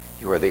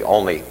you are the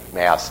only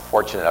Mass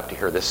fortunate enough to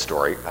hear this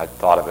story. I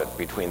thought of it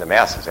between the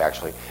Masses,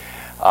 actually.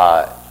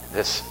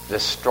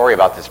 This story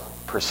about this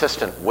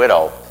persistent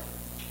widow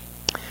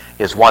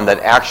is one that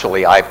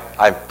actually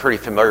I'm pretty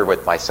familiar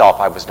with myself.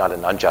 I was not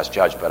an unjust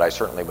judge, but I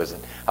certainly was in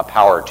a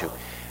power to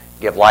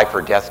give life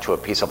or death to a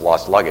piece of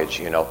lost luggage,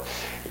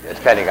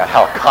 depending on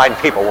how kind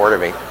people were to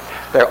me.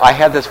 I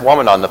had this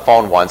woman on the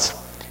phone once.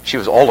 She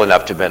was old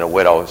enough to have been a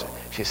widow.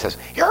 She says,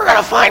 "You're going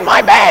to find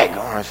my bag."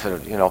 I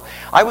said,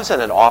 I was in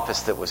an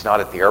office that was not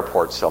at the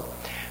airport, so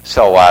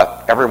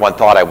everyone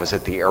thought I was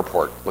at the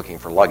airport looking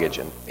for luggage,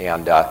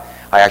 and I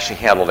actually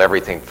handled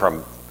everything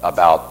from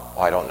about,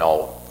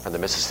 from the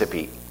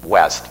Mississippi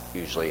west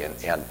usually,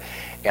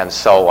 and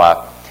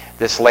so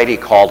this lady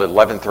called at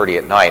 11:30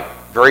 at night,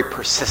 very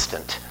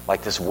persistent,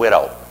 like this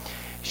widow.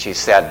 She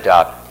said,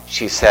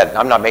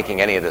 I'm not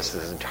making any of this.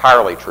 This is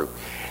entirely true.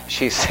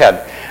 She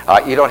said,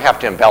 you don't have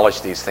to embellish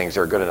these things.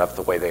 They're good enough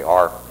the way they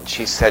are. And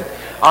she said,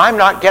 I'm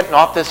not getting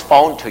off this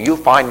phone till you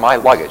find my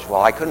luggage.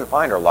 Well, I couldn't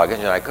find her luggage,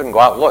 and I couldn't go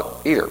out and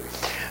look either.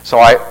 So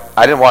I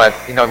didn't want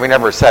to, we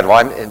never said, well,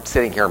 I'm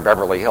sitting here in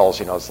Beverly Hills,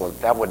 so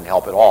that wouldn't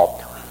help at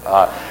all.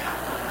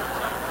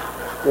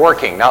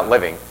 Working, not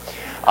living.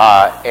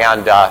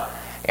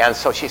 And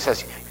so she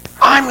says,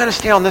 I'm going to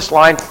stay on this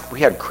line. We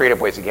had creative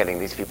ways of getting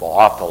these people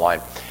off the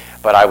line,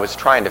 but I was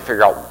trying to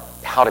figure out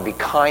how to be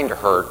kind to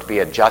her, to be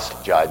a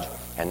just judge,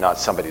 and not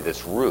somebody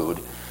that's rude.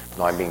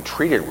 No, I'm being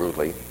treated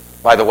rudely.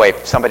 By the way,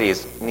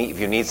 if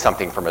you need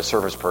something from a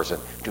service person,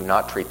 do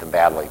not treat them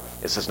badly.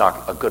 This is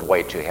not a good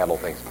way to handle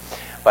things.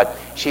 But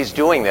she's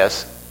doing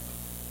this,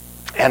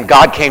 and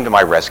God came to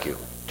my rescue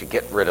to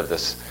get rid of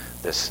this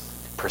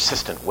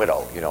persistent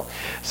widow.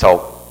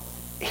 So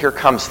here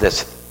comes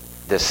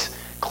this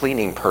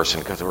cleaning person,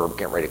 because we were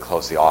getting ready to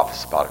close the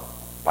office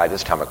by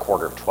this time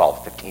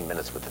 11:45, 15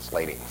 minutes with this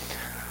lady.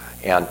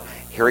 And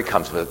here he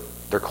comes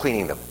they're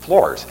cleaning the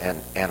floors, and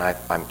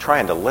I'm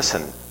trying to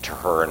listen to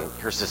her, and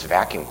here's this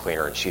vacuum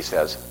cleaner, and she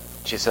says,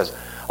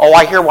 oh,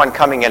 I hear one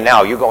coming in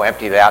now. You go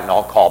empty that, and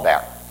I'll call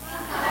back.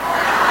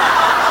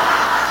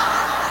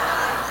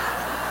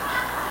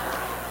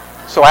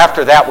 So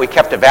after that, we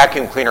kept a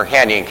vacuum cleaner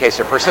handy in case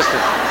if a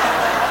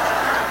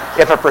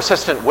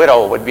persistent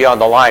widow would be on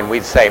the line,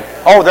 we'd say,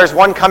 oh, there's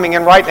one coming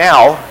in right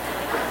now.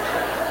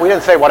 We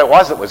didn't say what it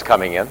was that was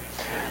coming in.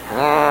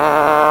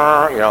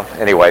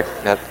 Anyway,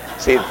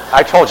 see,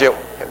 I told you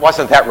it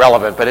wasn't that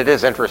relevant, but it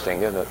is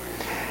interesting, isn't it?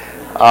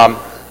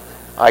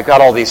 I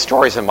got all these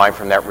stories in mind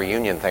from that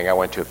reunion thing I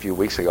went to a few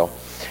weeks ago.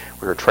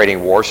 We were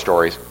trading war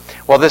stories.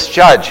 Well, this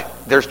judge,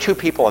 there's two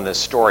people in this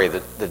story,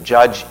 the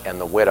judge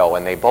and the widow,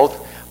 and they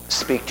both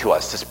speak to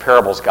us. This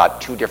parable's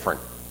got two different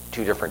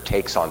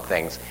takes on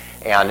things,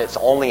 and it's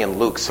only in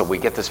Luke, so we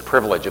get this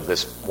privilege of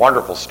this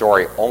wonderful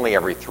story only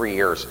every 3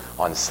 years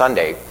on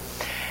Sunday.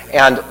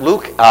 And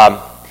Luke,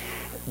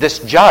 this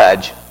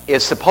judge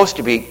is supposed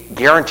to be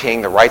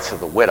guaranteeing the rights of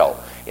the widow.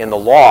 In the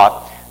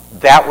law,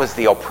 that was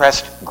the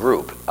oppressed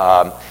group.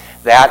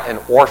 That and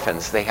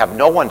orphans, they have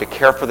no one to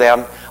care for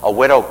them. A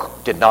widow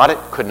could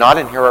not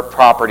inherit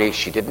property.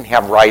 She didn't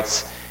have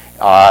rights.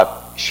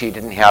 She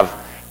didn't have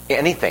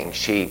anything.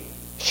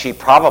 She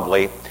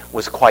probably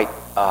was quite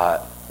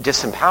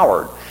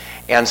disempowered.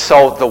 And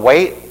so the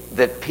way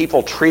that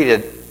people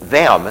treated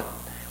them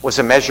was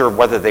a measure of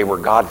whether they were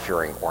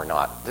God-fearing or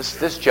not.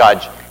 This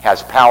judge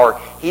has power.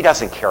 He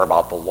doesn't care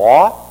about the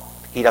law.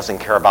 He doesn't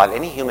care about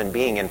any human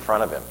being in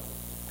front of him.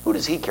 Who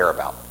does he care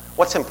about?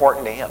 What's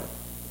important to him?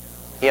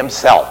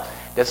 Himself.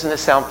 Doesn't this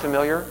sound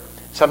familiar?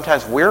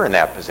 Sometimes we're in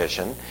that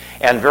position,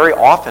 and very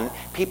often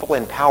people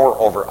in power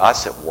over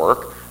us at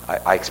work,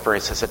 I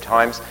experience this at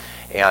times,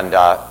 and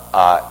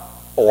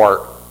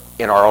or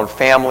in our own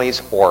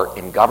families or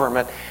in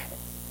government,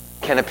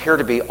 can appear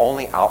to be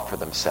only out for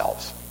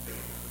themselves.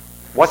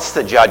 What's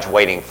the judge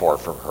waiting for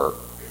from her?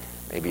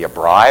 Maybe a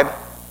bribe?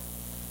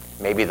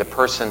 Maybe the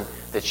person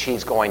that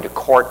she's going to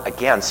court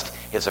against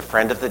is a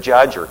friend of the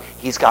judge, or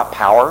he's got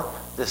power,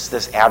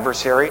 this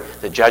adversary.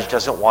 The judge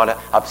doesn't want to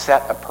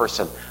upset a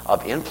person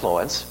of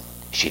influence.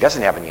 She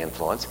doesn't have any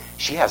influence.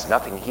 She has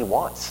nothing he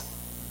wants.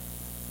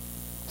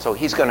 So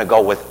he's going to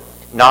go with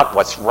not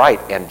what's right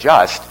and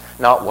just,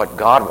 not what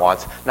God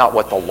wants, not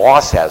what the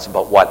law says,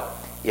 but what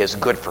is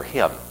good for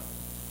him.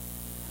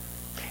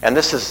 And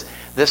this is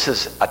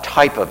a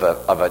type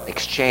of an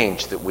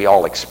exchange that we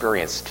all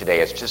experience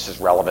today. It's just as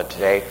relevant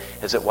today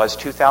as it was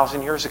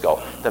 2,000 years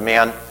ago. The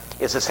man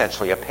is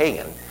essentially a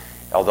pagan,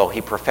 although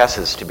he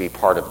professes to be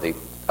part of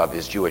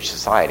his Jewish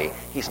society.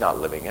 He's not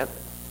living it.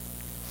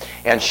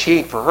 And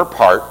she, for her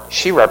part,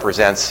 she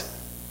represents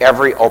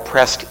every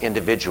oppressed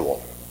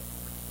individual.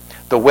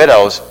 The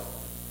widows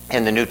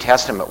in the New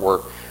Testament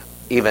were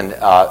even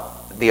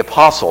the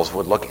apostles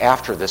would look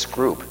after this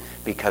group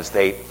because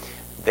they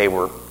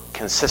were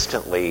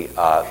consistently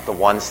the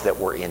ones that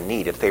were in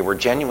need. If they were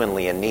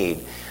genuinely in need,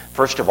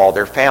 first of all,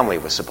 their family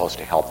was supposed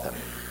to help them.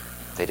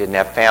 If they didn't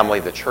have family,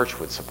 the church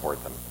would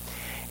support them.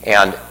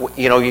 And,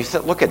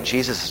 look at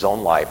Jesus'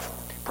 own life.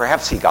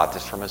 Perhaps he got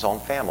this from his own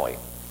family.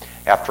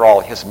 After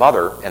all, his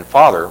mother and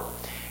father,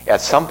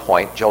 at some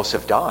point,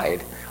 Joseph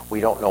died We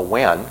don't know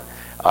when.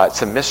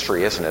 It's a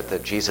mystery, isn't it,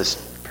 that Jesus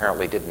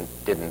apparently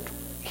didn't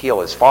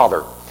heal his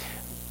father,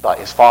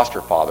 his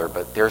foster father,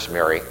 but there's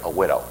Mary, a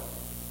widow.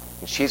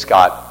 And she's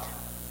got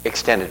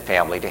extended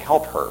family to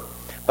help her.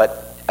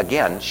 But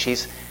again,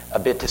 she's a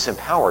bit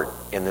disempowered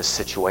in this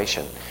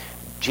situation.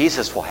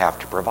 Jesus will have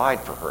to provide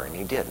for her, and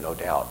he did, no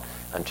doubt,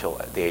 until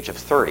the age of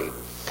 30.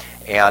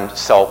 And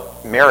so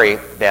Mary,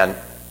 then,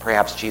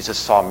 perhaps Jesus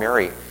saw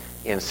Mary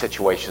in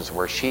situations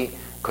where she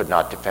could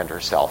not defend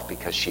herself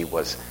because she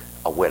was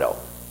a widow.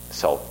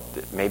 So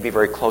it may be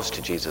very close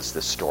to Jesus,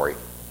 this story.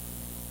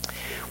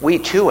 We,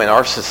 too, in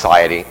our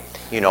society,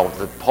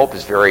 the Pope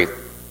is very,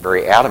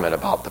 very adamant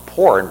about the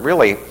poor. And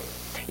really,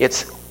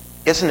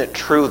 isn't it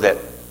true that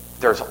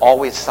there's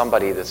always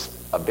somebody that's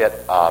a bit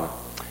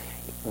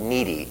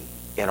needy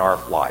in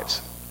our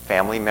lives?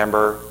 Family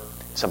member,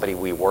 somebody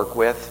we work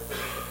with,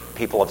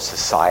 people of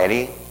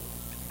society.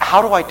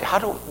 How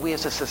do we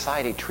as a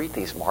society treat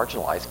these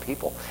marginalized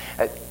people?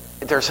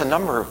 There's a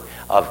number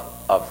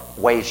of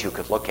ways you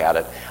could look at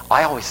it.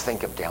 I always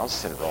think of Down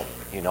syndrome,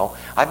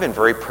 I've been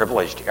very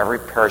privileged. Every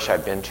parish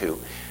I've been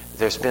to,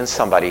 there's been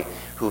somebody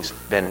who's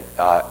been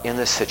in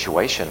this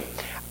situation.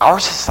 Our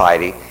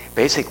society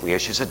basically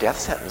issues a death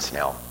sentence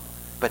now.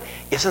 But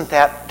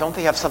don't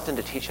they have something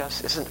to teach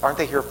us? Aren't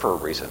they here for a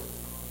reason?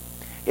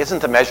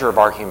 Isn't the measure of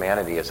our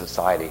humanity as a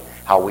society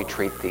how we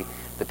treat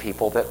the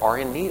people that are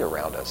in need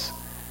around us?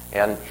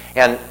 And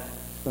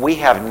we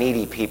have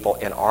needy people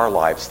in our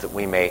lives that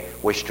we may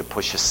wish to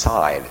push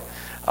aside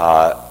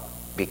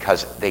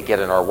because they get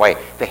in our way.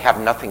 They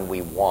have nothing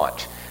we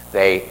want.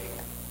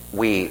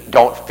 We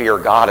don't fear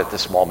God at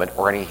this moment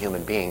or any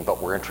human being,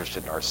 but we're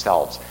interested in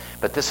ourselves.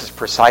 But this is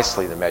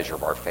precisely the measure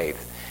of our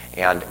faith.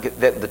 And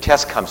the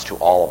test comes to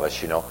all of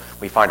us,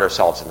 We find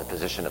ourselves in the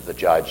position of the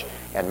judge,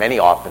 and many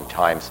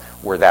oftentimes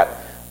we're that,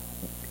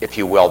 if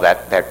you will,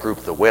 that group,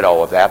 the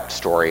widow of that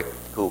story,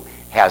 who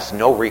has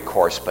no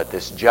recourse but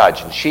this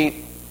judge. And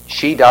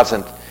she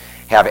doesn't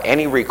have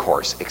any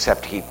recourse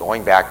except keep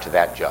going back to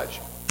that judge.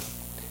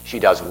 She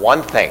does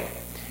one thing.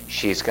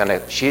 She's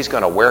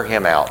gonna wear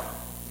him out.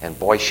 And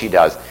boy, she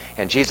does.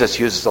 And Jesus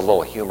uses a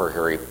little humor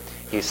here.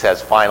 He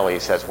says,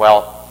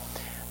 well,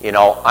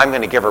 I'm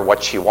going to give her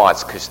what she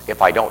wants, because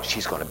if I don't,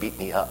 she's going to beat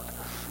me up.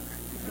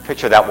 You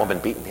picture that woman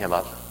beating him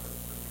up.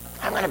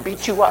 I'm going to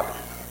beat you up.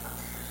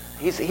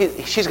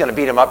 She's going to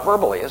beat him up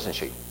verbally, isn't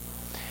she?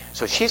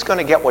 So she's going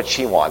to get what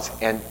she wants.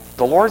 And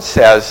the Lord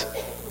says,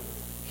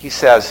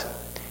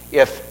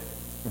 if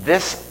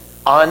this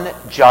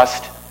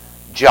unjust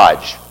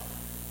judge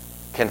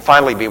can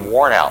finally be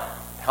worn out,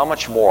 how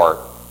much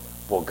more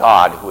will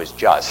God, who is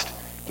just,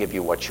 give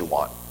you what you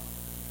want?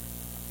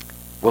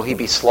 Will he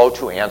be slow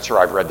to answer?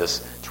 I've read this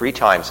 3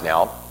 times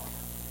now,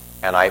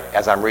 and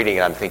as I'm reading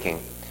it, I'm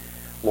thinking,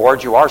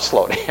 Lord, you are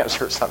slow to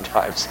answer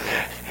sometimes.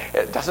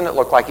 Doesn't it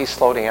look like he's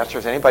slow to answer?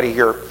 Has anybody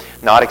here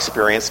not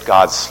experienced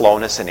God's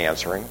slowness in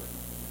answering?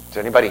 Does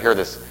anybody hear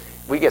this?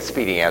 We get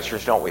speedy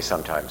answers, don't we,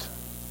 sometimes?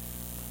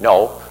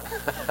 No.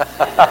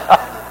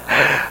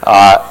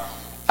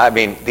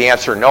 The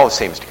answer no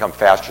seems to come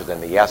faster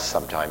than the yes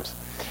sometimes.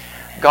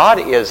 God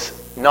is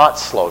not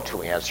slow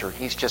to answer.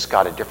 He's just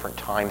got a different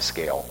time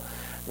scale.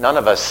 None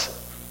of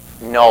us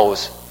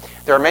knows.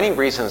 There are many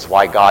reasons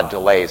why God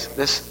delays.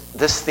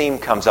 This theme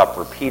comes up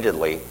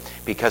repeatedly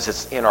because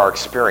it's in our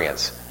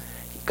experience.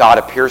 God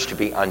appears to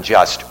be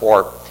unjust,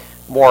 or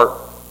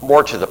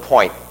more to the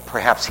point,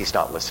 perhaps he's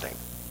not listening.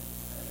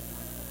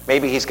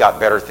 Maybe he's got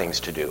better things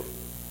to do.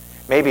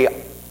 Maybe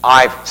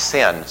I've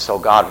sinned, so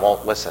God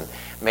won't listen.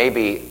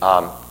 Maybe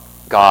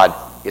God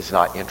is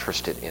not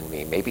interested in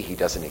me. Maybe he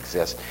doesn't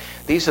exist.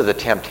 These are the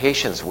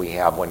temptations we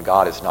have when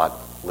God is not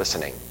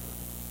listening.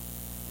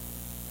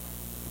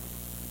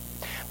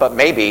 But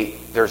maybe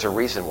there's a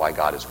reason why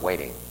God is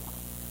waiting.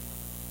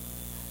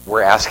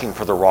 We're asking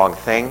for the wrong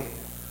thing.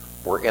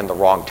 We're in the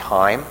wrong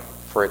time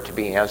for it to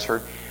be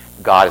answered.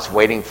 God is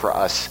waiting for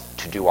us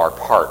to do our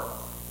part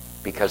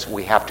because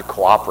we have to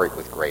cooperate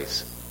with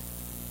grace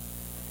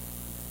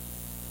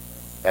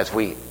as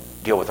we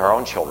deal with our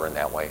own children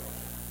that way.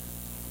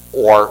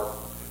 Or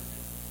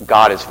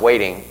God is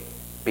waiting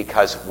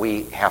because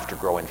we have to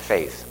grow in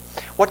faith.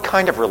 What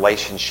kind of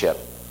relationship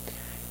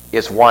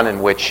is one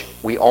in which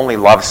we only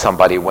love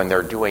somebody when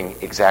they're doing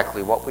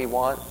exactly what we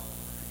want?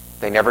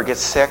 They never get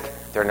sick.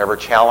 They're never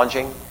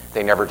challenging.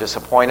 They never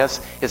disappoint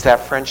us. Is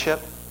that friendship?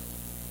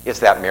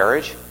 Is that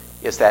marriage?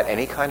 Is that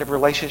any kind of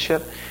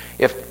relationship?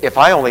 If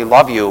I only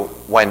love you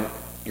when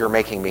you're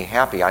making me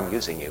happy, I'm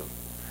using you.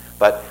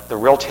 But the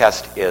real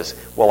test is,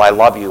 will I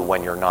love you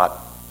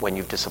when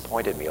you've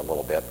disappointed me a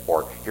little bit,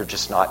 or you're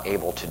just not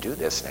able to do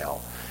this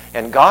now?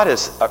 And God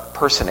is a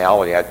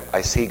personality.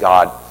 I see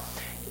God,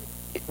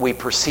 we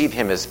perceive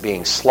him as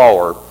being slow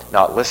or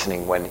not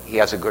listening when he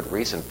has a good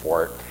reason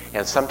for it.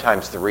 And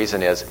sometimes the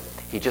reason is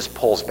he just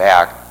pulls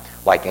back,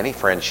 like any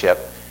friendship,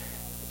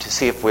 to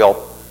see if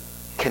we'll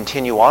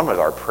continue on with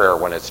our prayer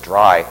when it's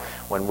dry,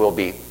 when we'll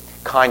be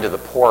kind to the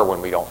poor when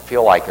we don't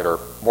feel like it, or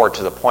more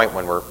to the point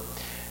when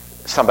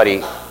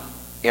somebody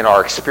in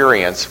our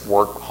experience,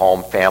 work,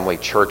 home, family,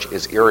 church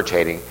is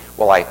irritating,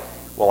 will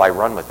I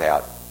run with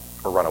that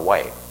or run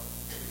away?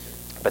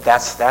 But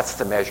that's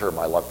the measure of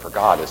my love for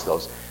God, is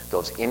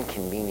those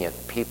inconvenient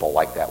people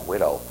like that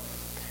widow.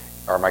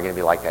 Or am I going to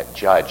be like that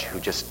judge who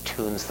just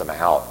tunes them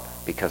out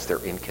because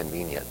they're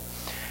inconvenient?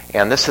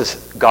 And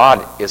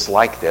God is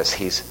like this.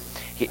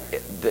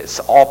 It's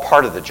all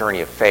part of the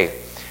journey of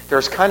faith.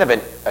 There's kind of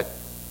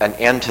an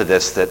end to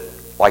this that,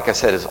 like I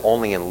said, is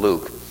only in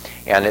Luke.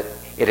 And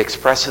it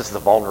expresses the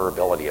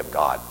vulnerability of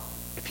God,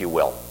 if you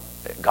will.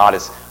 God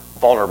is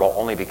vulnerable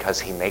only because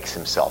he makes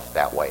himself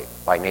that way.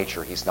 By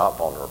nature, he's not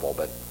vulnerable.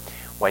 But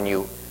when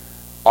you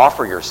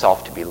offer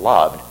yourself to be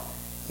loved,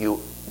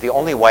 the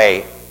only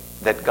way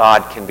that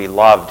God can be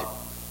loved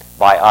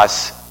by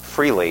us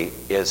freely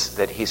is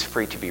that he's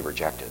free to be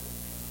rejected.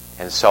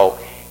 And so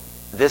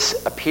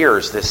this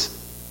appears,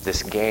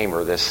 this game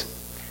or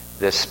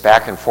this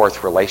back and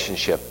forth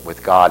relationship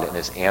with God and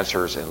his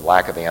answers and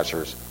lack of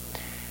answers,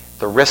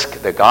 the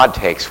risk that God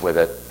takes with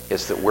it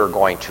is that we're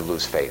going to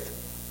lose faith.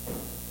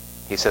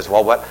 He says,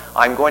 well,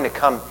 I'm going to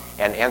come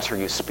and answer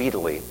you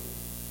speedily.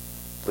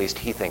 At least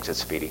he thinks it's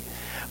speedy.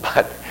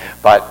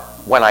 But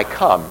when I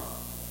come,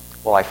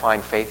 will I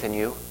find faith in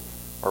you,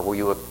 or will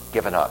you have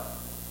given up?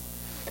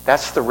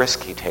 That's the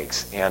risk he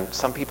takes, and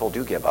some people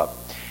do give up.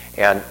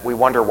 And we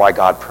wonder why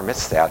God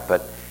permits that,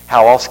 but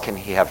how else can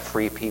he have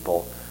free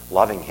people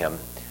loving him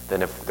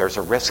than if there's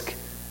a risk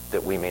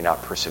that we may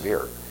not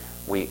persevere?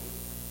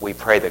 We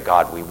pray that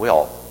God, we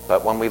will.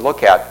 But when we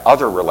look at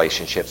other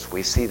relationships,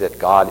 we see that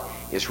God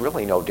is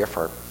really no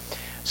different.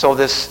 So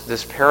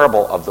this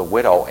parable of the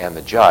widow and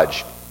the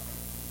judge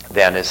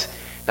then is,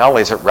 not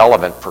only is it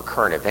relevant for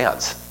current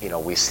events,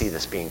 we see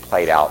this being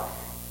played out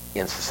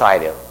in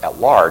society at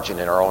large and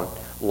in our own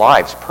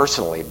lives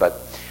personally,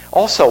 but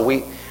also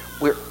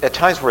we're at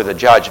times we're the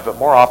judge, but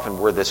more often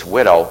we're this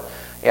widow,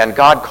 and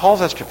God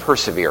calls us to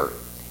persevere.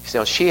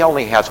 She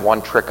only has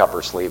one trick up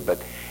her sleeve,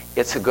 but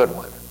it's a good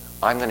one.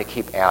 I'm going to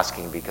keep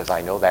asking because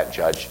I know that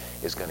judge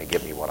is going to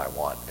give me what I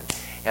want.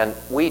 And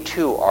we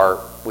too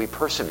we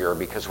persevere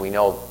because we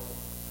know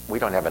we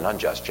don't have an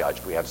unjust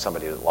judge. We have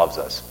somebody that loves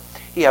us.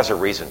 He has a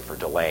reason for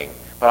delaying,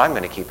 but I'm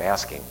going to keep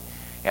asking.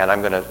 And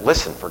I'm going to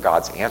listen for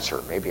God's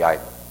answer. Maybe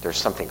there's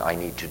something I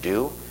need to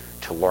do,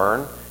 to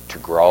learn, to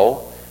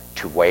grow,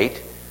 to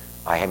wait.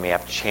 I may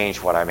have to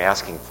change what I'm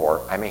asking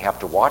for. I may have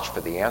to watch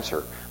for the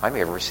answer. I may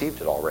have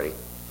received it already.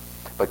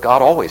 But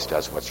God always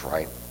does what's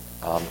right.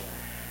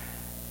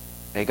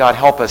 May God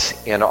help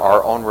us in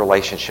our own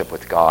relationship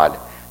with God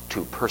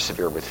to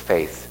persevere with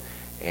faith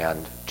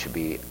and to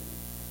be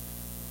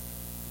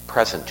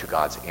present to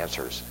God's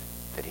answers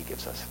that he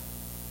gives us.